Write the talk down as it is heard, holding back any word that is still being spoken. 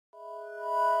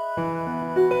Hi,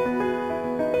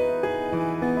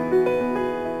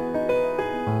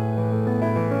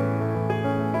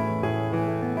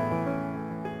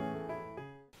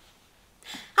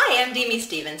 I'm Demi,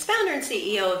 founder and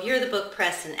CEO of You're the Book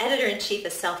Press and editor-in-chief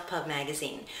of Self Pub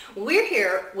magazine. We're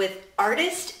here with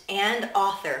artist and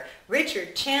author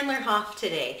Richard Chandler Hoff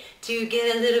today to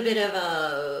get a little bit of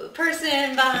a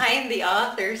person behind the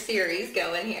author series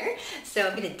going here. So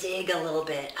I'm going to dig a little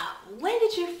bit. When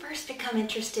did you first become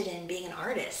interested in being an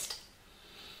artist?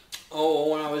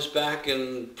 Oh, when I was back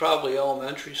in probably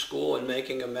elementary school and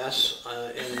making a mess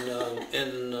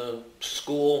in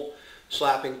school,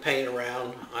 slapping paint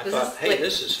around. I thought, hey,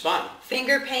 this is fun.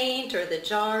 Finger paint or the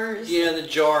jars? Yeah, the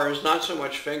jars. Not so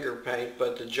much finger paint,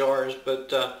 but the jars.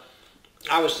 But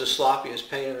I was the sloppiest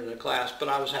painter in the class, but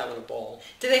I was having a ball.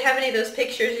 Do they have any of those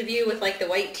pictures of you with like the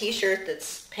white T-shirt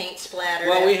that's paint splattered?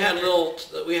 Well, we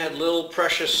had little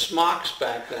precious smocks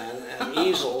back then and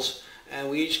easels, and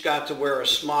we each got to wear a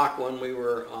smock when we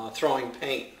were throwing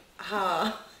paint.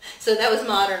 So that was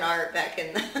modern art back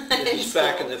in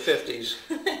back in the 50s.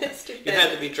 It's too bad. You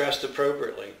had to be dressed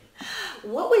appropriately.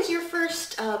 What was your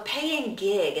first paying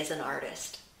gig as an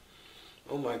artist?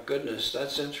 Oh my goodness,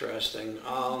 that's interesting.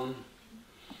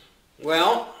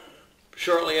 Well,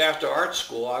 shortly after art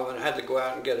school, I had to go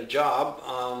out and get a job.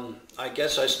 I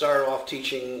guess I started off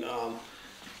teaching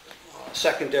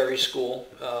secondary school.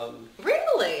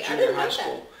 Really? Junior high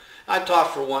school. I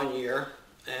taught for 1 year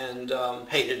and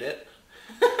hated it.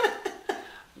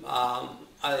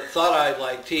 I thought I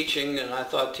liked teaching, and I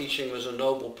thought teaching was a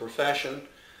noble profession,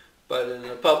 but in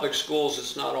the public schools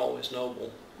it's not always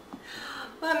noble.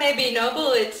 Well, it may be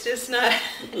noble, it's just not,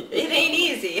 it ain't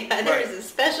easy. There's a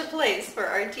special place for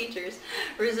our teachers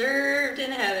reserved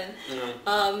in heaven.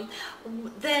 Yeah.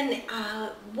 Then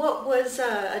what was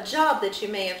a job that you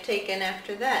may have taken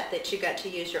after that you got to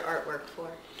use your artwork for?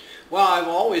 Well, I've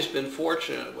always been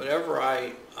fortunate. Whatever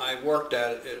I worked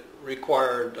at, it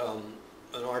required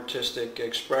an artistic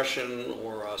expression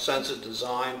or a sense of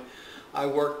design. I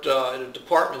worked at a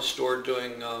department store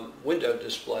doing window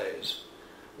displays,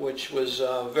 which was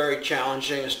very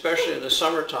challenging, especially in the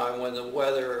summertime when the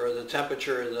weather or the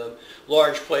temperature in the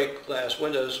large plate glass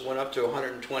windows went up to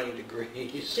 120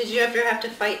 degrees. Did you ever have to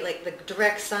fight like the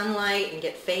direct sunlight and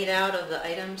get fade out of the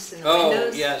items in the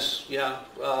windows? Oh, yes, yeah.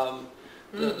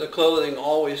 The clothing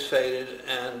always faded,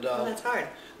 and that's hard.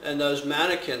 And those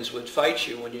mannequins would fight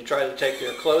you when you tried to take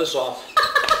their clothes off.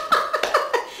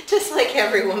 Just like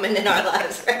every woman in our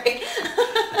lives, right?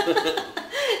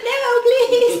 No,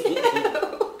 please,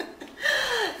 no.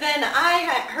 Then I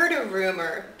had heard a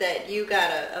rumor that you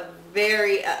got a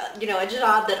very, a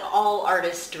job that all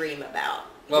artists dream about,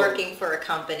 working for a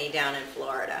company down in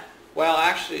Florida. Well,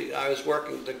 actually, I was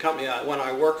working, the company, when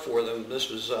I worked for them,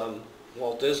 this was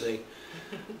Walt Disney.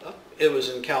 It was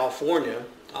in California.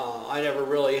 I never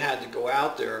really had to go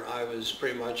out there. I was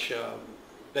pretty much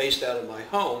based out of my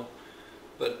home,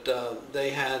 but they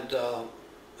had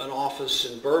an office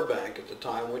in Burbank at the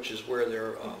time, which is where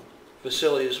their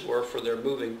facilities were for their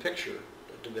moving picture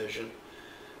division.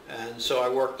 And so I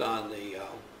worked on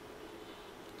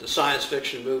the science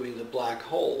fiction movie The Black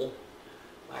Hole,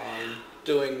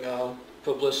 doing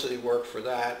publicity work for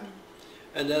that.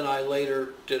 And then I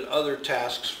later did other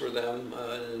tasks for them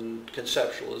in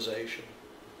conceptualization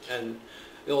and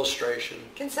illustration.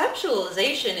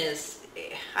 Conceptualization is,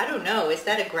 I don't know, is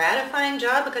that a gratifying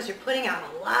job? Because you're putting out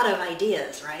a lot of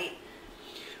ideas, right?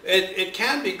 It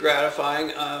can be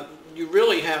gratifying. You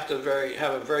really have to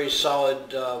have a very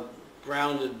solid,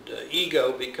 grounded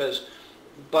ego, because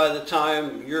by the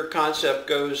time your concept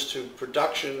goes to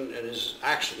production and is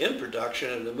actually in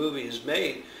production and the movie is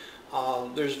made,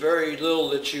 there's very little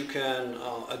that you can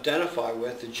identify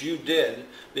with that you did,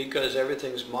 because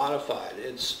everything's modified.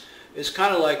 It's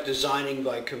kind of like designing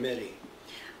by committee.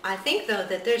 I think, though,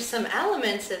 that there's some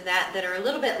elements of that are a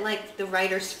little bit like the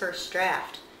writer's first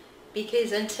draft,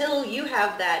 because until you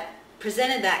have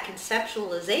presented that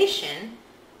conceptualization,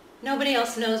 nobody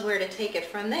else knows where to take it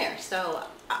from there. So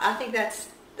I think that's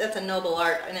a noble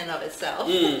art in and of itself.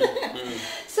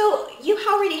 So you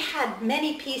already had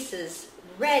many pieces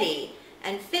ready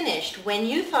and finished when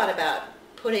you thought about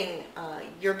putting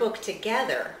your book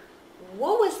together.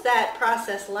 What was that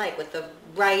process like with the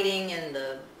writing and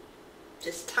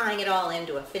just tying it all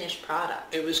into a finished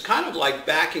product? It was kind of like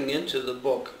backing into the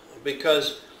book,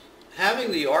 because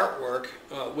having the artwork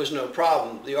was no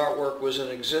problem. The artwork was in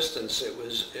existence.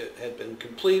 It had been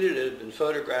completed. It had been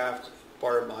photographed,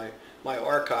 part of my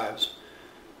archives.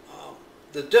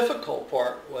 The difficult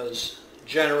part was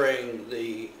generating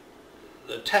the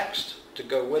text to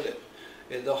go with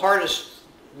it. The hardest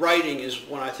writing is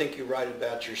when I think you write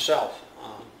about yourself.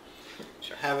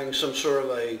 Sure. Having some sort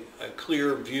of a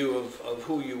clear view of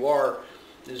who you are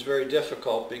is very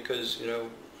difficult because, you know,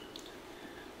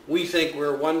 we think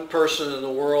we're one person in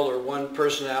the world or one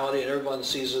personality and everyone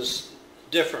sees us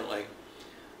differently.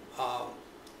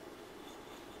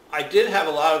 I did have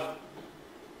a lot of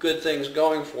good things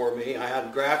going for me. I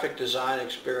had graphic design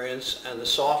experience and the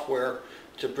software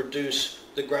to produce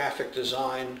the graphic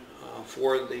design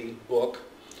for the book.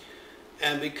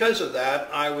 And because of that,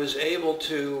 I was able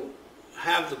to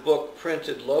have the book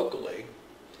printed locally,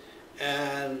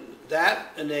 and that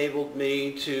enabled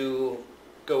me to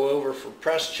go over for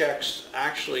press checks,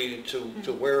 actually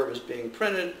to where it was being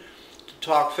printed, to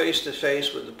talk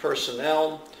face-to-face with the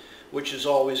personnel, which is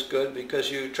always good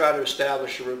because you try to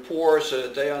establish a rapport so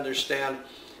that they understand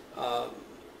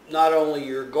not only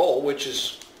your goal, which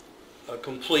is a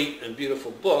complete and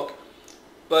beautiful book,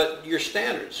 but your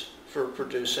standards for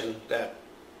producing that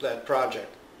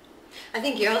project. I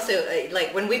think you also,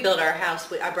 like when we built our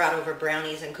house, I brought over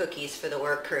brownies and cookies for the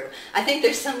work crew. I think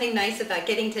there's something nice about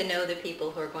getting to know the people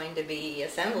who are going to be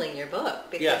assembling your book.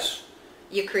 Because yes.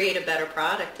 You create a better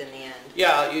product in the end.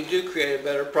 Yeah, you do create a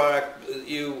better product.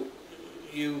 You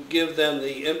give them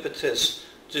the impetus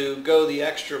to go the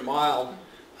extra mile,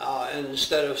 and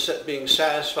instead of being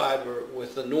satisfied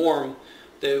with the norm,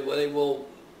 they will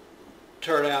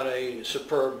turn out a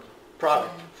superb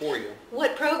product for you.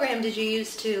 What program did you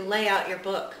use to lay out your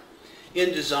book?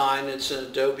 InDesign, it's an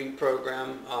Adobe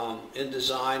program,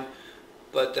 InDesign,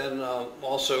 but then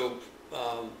also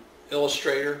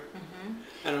Illustrator,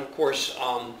 and of course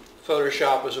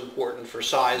Photoshop was important for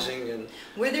sizing. And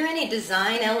were there any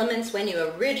design elements when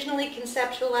you originally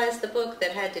conceptualized the book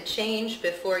that had to change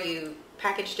before you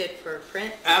packaged it for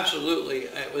print? Absolutely.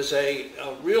 It was a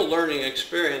real learning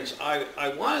experience.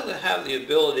 I wanted to have the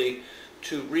ability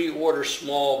to reorder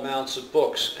small amounts of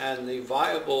books, and the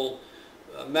viable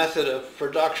method of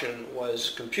production was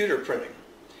computer printing.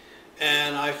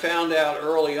 And I found out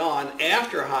early on,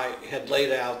 after I had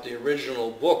laid out the original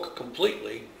book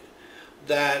completely,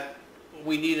 that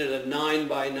we needed a 9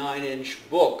 by 9 inch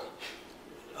book.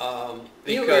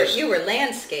 Because you were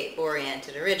landscape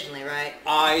oriented originally, right?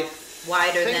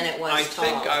 Wider than it was tall.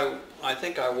 I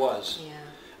think I was. Yeah.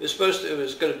 It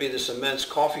was going to be this immense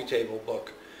coffee table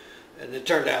book, and it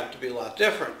turned out to be a lot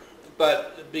different.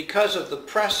 But because of the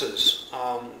presses,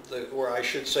 or I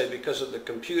should say because of the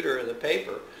computer and the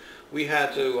paper, we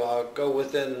had to go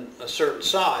within a certain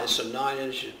size. So 9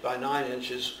 inches by 9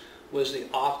 inches was the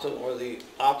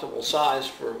optimal size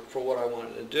for what I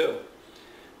wanted to do.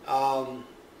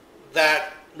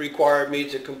 That required me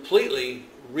to completely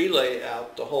relay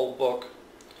out the whole book.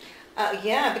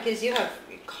 Yeah, because you have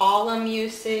column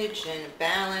usage and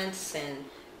balance and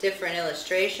different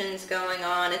illustrations going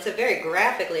on. It's a very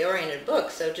graphically oriented book,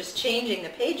 so just changing the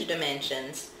page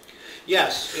dimensions.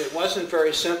 Yes, it wasn't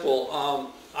very simple.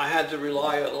 I had to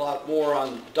rely a lot more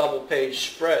on double page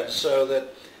spreads so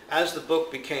that as the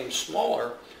book became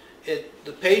smaller,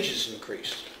 the pages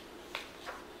increased.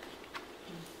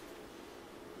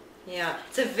 Yeah,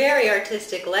 it's a very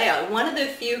artistic layout. One of the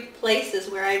few places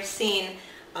where I've seen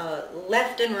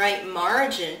left and right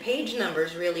margin page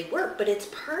numbers really work, but it's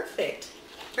perfect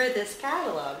for this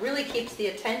catalog. Really keeps the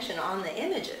attention on the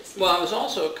images. Well, I was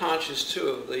also conscious too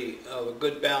of a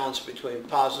good balance between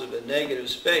positive and negative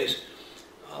space.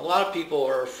 A lot of people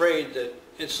are afraid that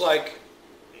it's like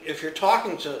if you're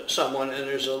talking to someone and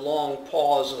there's a long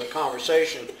pause in the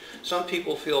conversation, some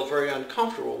people feel very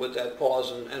uncomfortable with that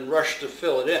pause and rush to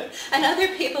fill it in. And other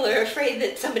people are afraid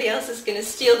that somebody else is going to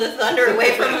steal the thunder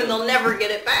away from them and they'll never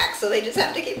get it back, so they just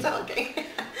have to keep talking.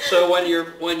 So when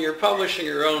you're publishing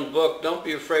your own book, don't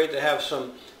be afraid to have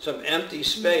some empty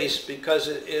space, because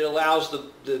it allows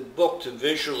the book to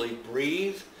visually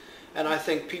breathe, and I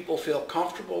think people feel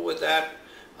comfortable with that.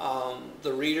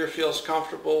 The reader feels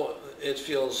comfortable. It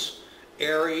feels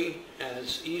airy and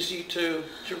it's easy to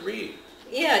read.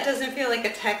 Yeah, it doesn't feel like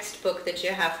a textbook that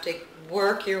you have to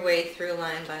work your way through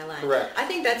line by line. Correct. I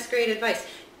think that's great advice.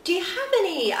 Do you have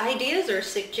any ideas or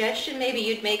suggestion maybe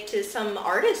you'd make to some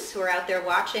artists who are out there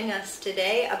watching us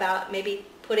today about maybe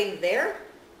putting their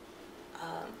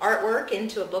artwork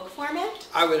into a book format?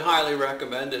 I would highly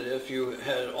recommend it if you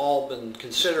had all been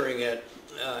considering it.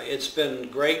 It's been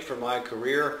great for my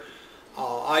career.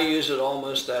 I use it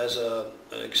almost as an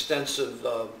extensive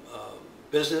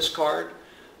business card.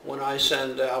 When I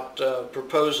send out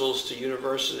proposals to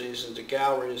universities and to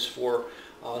galleries for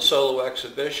solo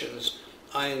exhibitions,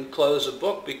 I enclose a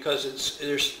book because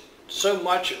there's so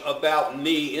much about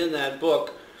me in that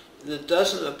book that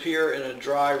doesn't appear in a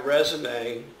dry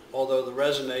resume, although the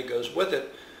resume goes with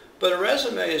it. But a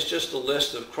resume is just a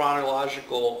list of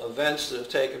chronological events that have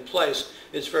taken place.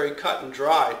 It's very cut and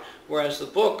dry, whereas the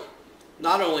book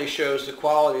not only shows the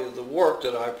quality of the work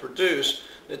that I produce,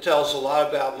 it tells a lot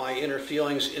about my inner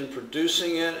feelings in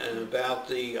producing it and about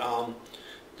the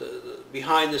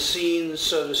behind the scenes,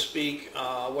 so to speak,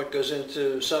 what goes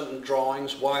into some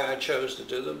drawings, why I chose to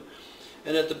do them.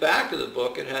 And at the back of the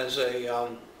book it has a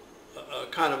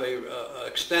kind of a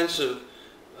extensive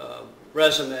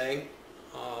resume,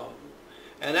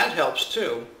 and that helps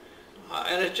too.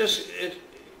 And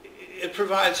it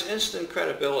provides instant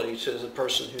credibility to the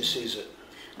person who sees it.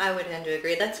 I would tend to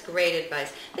agree. That's great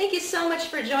advice. Thank you so much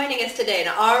for joining us today. And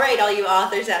all right, all you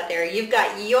authors out there, you've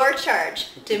got your charge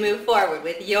to move forward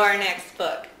with your next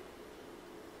book.